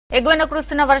ఎగువన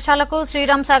కురుస్తున్న వర్షాలకు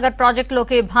శ్రీరామ్ సాగర్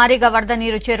ప్రాజెక్టులోకి భారీగా వరద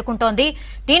నీరు చేరుకుంటోంది.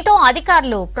 దీంతో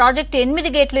అధికారులు ప్రాజెక్టు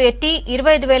 8 గేట్లు ఎత్తి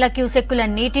 25,000 క్యూసెక్కుల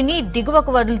నీటిని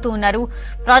దిగువకు వదులుతూ ఉన్నారు.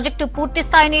 ప్రాజెక్టు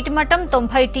పూర్తిస్థాయి నీటి మట్టం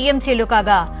 90 టీఎంసీలు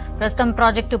కాగా ప్రస్తుతం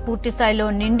ప్రాజెక్టు పూర్తిస్థాయిలో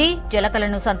నిండి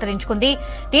జలకలను సంతరించుకుంది.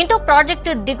 దీంతో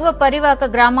ప్రాజెక్టు దిగువ పరివాహక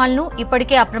గ్రామాలను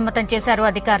ఇప్పటికే అప్రమత్తం చేశారు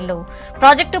అధికారులు.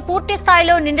 ప్రాజెక్టు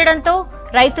పూర్తిస్థాయిలో నిండడంతో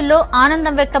రైతుల్లో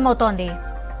ఆనందం వ్యక్తమవుతోంది.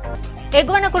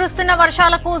 ఎగువన కురుస్తున్న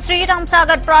వర్షాలకు శ్రీరామ్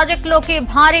సాగర్ ప్రాజెక్టులోకి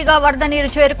భారీగా వరద నీరు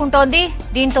చేరుకుంటోంది.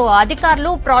 దీంతో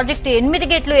అధికారులు ప్రాజెక్టు 8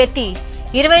 గేట్లు ఎత్తి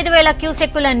 25,000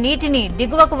 క్యూసెక్కుల నీటిని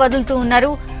దిగువకు వదులుతూ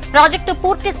ఉన్నారు. ప్రాజెక్టు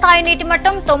పూర్తి స్థాయి నీటి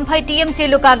మట్టం 90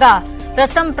 టీఎంసీలు కాగా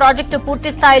ప్రస్తుతం ప్రాజెక్టు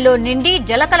పూర్తి స్థాయిలో నిండి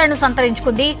జలకలను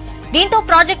సంతరించుకుంది. దీంతో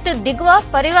ప్రాజెక్టు దిగువ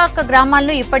పరివాహక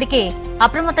గ్రామాలను ఇప్పటికే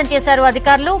అప్రమత్తం చేశారు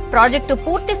అధికారులు. ప్రాజెక్టు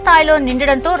పూర్తి స్థాయిలో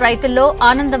నిండడంతో రైతుల్లో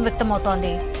ఆనందం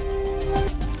వ్యక్తమవుతోంది.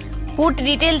 పూర్తి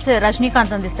డీటెయిల్స్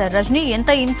రజనీకాంత్ అందిస్తారు. రజనీ, ఎంత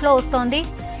ఇన్ఫ్లో వస్తోంది,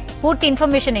 పూర్తి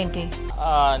ఇన్ఫర్మేషన్ ఏంటి?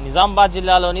 నిజామాబాద్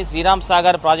జిల్లాలోని శ్రీరామ్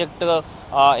సాగర్ ప్రాజెక్టు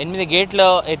 8 గేట్లు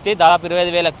ఎత్తి దాదాపు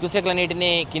 25,000 క్యూసెక్ల నీటిని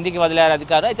కిందికి వదిలారు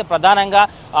అధికారులు. అయితే ప్రధానంగా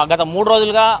గత 3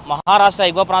 రోజులుగా మహారాష్ట్ర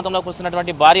ఎగువ ప్రాంతంలో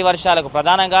కురుస్తున్నటువంటి భారీ వర్షాలకు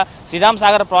ప్రధానంగా శ్రీరామ్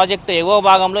సాగర్ ప్రాజెక్టు ఎగువ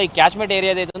భాగంలో ఈ క్యాచ్మెంట్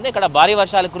ఏరియా ఏదైతే ఉందో ఇక్కడ భారీ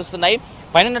వర్షాలు కురుస్తున్నాయి.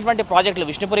 పైన ఉన్నటువంటి ప్రాజెక్టులు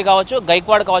విష్ణుపురి కావచ్చు,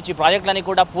 గైక్వాడ్ కావచ్చు, ఈ ప్రాజెక్టులన్నీ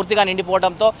కూడా పూర్తిగా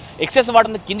నిండిపోవడంతో ఎక్సెస్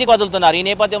వాటర్ని కిందికి వదులుతున్నారు. ఈ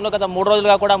నేపథ్యంలో గత 3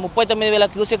 రోజులుగా కూడా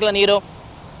 39,000 క్యూసెక్ల నీరు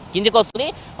కిందికి వస్తుంది.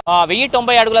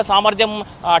 1090 అడుగుల సామర్థ్యం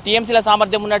టీఎంసీల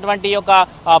సామర్థ్యం ఉన్నటువంటి యొక్క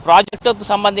ప్రాజెక్టుకు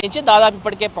సంబంధించి దాదాపు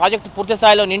ఇప్పటికే ప్రాజెక్టు పూర్తి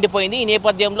స్థాయిలో నిండిపోయింది. ఈ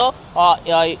నేపథ్యంలో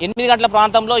 8 గంటల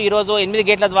ప్రాంతంలో ఈరోజు 8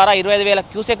 గేట్ల ద్వారా 25,000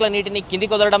 క్యూసెక్ల నీటిని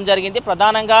కిందికి వదలడం జరిగింది.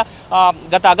 ప్రధానంగా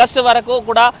గత ఆగస్టు వరకు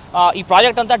కూడా ఈ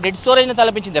ప్రాజెక్ట్ అంతా డెడ్ స్టోరేజ్ని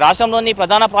తలపించింది. రాష్ట్రంలోని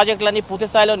ప్రధాన ప్రాజెక్టులన్నీ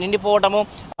పూర్తి స్థాయిలో నిండిపోవడము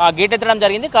గేట్ ఎత్తడం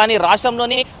జరిగింది. కానీ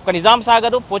రాష్ట్రంలోని ఒక నిజాం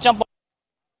సాగర్, పోచంపల్లి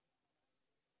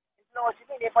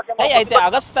అయితే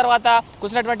ఆగస్టు తర్వాత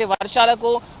కురిసినటువంటి వర్షాలకు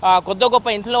కొద్ది గొప్ప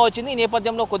ఇన్ఫ్లో వచ్చింది. ఈ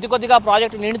నేపథ్యంలో కొద్దిగా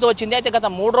ప్రాజెక్టు నిండుతూ వచ్చింది. అయితే గత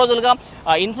 3 రోజులుగా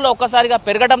ఇన్ఫ్లో ఒక్కసారిగా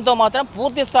పెరగడంతో మాత్రం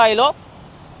పూర్తి స్థాయిలో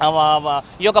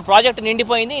ఈ యొక్క ప్రాజెక్టు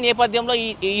నిండిపోయింది. ఈ నేపథ్యంలో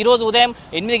ఈ రోజు ఉదయం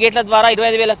 8 గేట్ల ద్వారా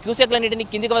 25,000 క్యూసెక్ల నీటిని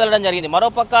కిందికి వదలడం జరిగింది.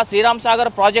 మరోపక్క శ్రీరామ్ సాగర్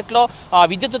ప్రాజెక్టులో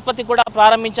విద్యుత్ ఉత్పత్తి కూడా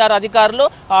ప్రారంభించారు అధికారులు.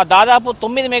 దాదాపు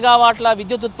 9 మెగావాట్ల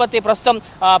విద్యుత్ ఉత్పత్తి ప్రస్తుతం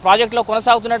ప్రాజెక్టులో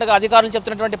కొనసాగుతున్నట్టుగా అధికారులు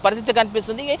చెప్తున్నటువంటి పరిస్థితి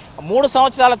కనిపిస్తుంది. 3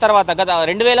 సంవత్సరాల తర్వాత గత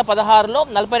 2016లో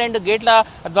 42 గేట్ల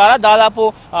ద్వారా దాదాపు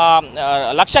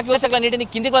 1,00,000 క్యూసెక్ల నీటిని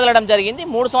కిందికి వదలడం జరిగింది.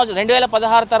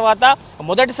 2016 తర్వాత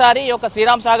మొదటిసారి ఈ యొక్క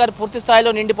శ్రీరామ్ సాగర్ పూర్తి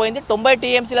స్థాయిలో నిండిపోయింది. 90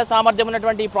 టీఎంసీల సామర్థ్యం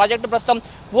ఉన్నటువంటి ఈ ప్రాజెక్టు ప్రస్తుతం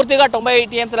పూర్తిగా 90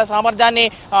 టీఎంసీల సామర్థ్యాన్ని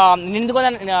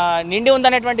నిండి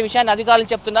ఉందనేటువంటి విషయాన్ని అధికారులు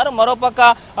చెప్తున్నారు. మరోపక్క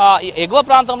ఎగువ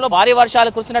ప్రాంతంలో భారీ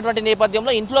వర్షాలు కురుస్తున్నటువంటి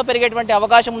నేపథ్యంలో ఇంట్లో పెరిగేటువంటి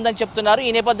అవకాశం ఉందని చెప్తున్నారు.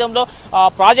 ఈ నేపథ్యంలో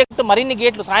ప్రాజెక్టు మరిన్ని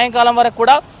గేట్లు సాయంకాలం వరకు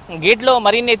కూడా గేట్లో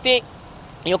మరిన్ని ఎత్తి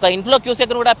ఈ యొక్క ఇన్ఫ్లో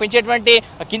క్యూసెక్ను కూడా పెంచేటువంటి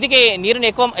కిందికి నీరుని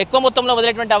ఎక్కువ మొత్తంలో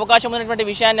వదిలేటువంటి అవకాశం ఉన్నటువంటి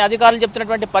విషయాన్ని అధికారులు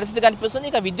చెప్తున్నటువంటి పరిస్థితి కనిపిస్తుంది.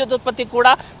 ఇక విద్యుత్ ఉత్పత్తి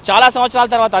కూడా చాలా సంవత్సరాల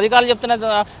తర్వాత అధికారులు చెప్తున్న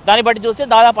దాన్ని బట్టి చూస్తే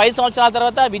దాదాపు 5 సంవత్సరాల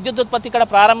తర్వాత విద్యుత్ ఉత్పత్తి ఇక్కడ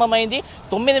ప్రారంభమైంది.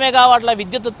 9 మెగావాట్ల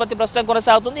విద్యుత్ ఉత్పత్తి ప్రస్తుతం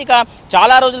కొనసాగుతుంది. ఇక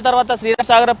చాలా రోజుల తర్వాత శ్రీరామ్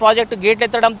సాగర్ ప్రాజెక్టు గేట్లు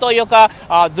ఎత్తడంతో ఈ యొక్క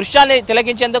దృశ్యాన్ని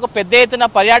తిలకించేందుకు పెద్ద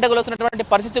ఎత్తున పర్యాటకులు వస్తున్నటువంటి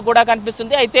పరిస్థితి కూడా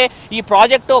కనిపిస్తుంది. అయితే ఈ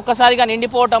ప్రాజెక్టు ఒక్కసారిగా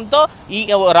నిండిపోవడంతో ఈ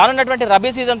రానున్నటువంటి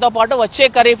రబీ సీజన్తో పాటు వచ్చే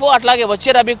ఖరీఫ్ అట్లాగే వచ్చే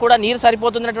రబీ కూడా నీరు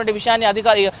సరిపోతున్నటువంటి విషయాన్ని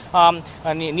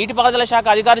నీటిపారుదల శాఖ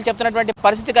అధికారులు చెప్తున్నటువంటి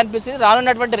పరిస్థితి కనిపిస్తుంది.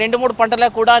 రానున్నటువంటి 2-3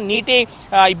 పంటలకు కూడా నీటి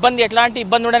ఎట్లాంటి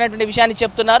ఇబ్బంది ఉండనటువంటి విషయాన్ని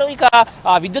చెప్తున్నారు. ఇక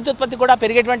విద్యుత్ ఉత్పత్తి కూడా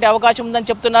పెరిగేటువంటి అవకాశం ఉందని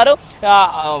చెప్తున్నారు.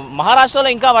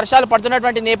 మహారాష్ట్రలో ఇంకా వర్షాలు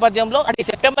పడుతున్నటువంటి నేపథ్యంలో అంటే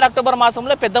సెప్టెంబర్, అక్టోబర్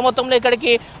మాసంలో పెద్ద మొత్తంలో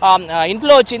ఇక్కడికి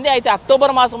ఇన్ఫ్లో వచ్చింది. అయితే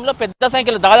అక్టోబర్ మాసంలో పెద్ద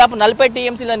సంఖ్యలో దాదాపు 40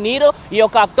 టీఎంసీల నీరు ఈ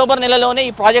యొక్క అక్టోబర్ నెలలోనే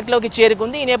ఈ ప్రాజెక్టులోకి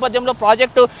చేరుకుంది. ఈ నేపథ్యంలో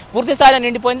ప్రాజెక్టు పూర్తి స్థాయిలో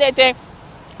నిండిపోయింది. అయితే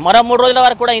మరో 3 రోజుల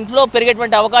వరకు కూడా ఇంట్లో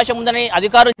పెరిగేటువంటి అవకాశం ఉందని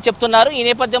అధికారులు చెప్తున్నారు. ఈ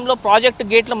నేపథ్యంలో ప్రాజెక్టు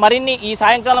గేట్లు మరిన్ని ఈ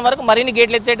సాయంకాలం వరకు మరిన్ని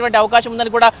గేట్లు ఎత్తేటువంటి అవకాశం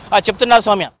ఉందని కూడా చెప్తున్నారు.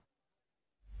 సౌమ్య.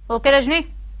 ఓకే రజనీ.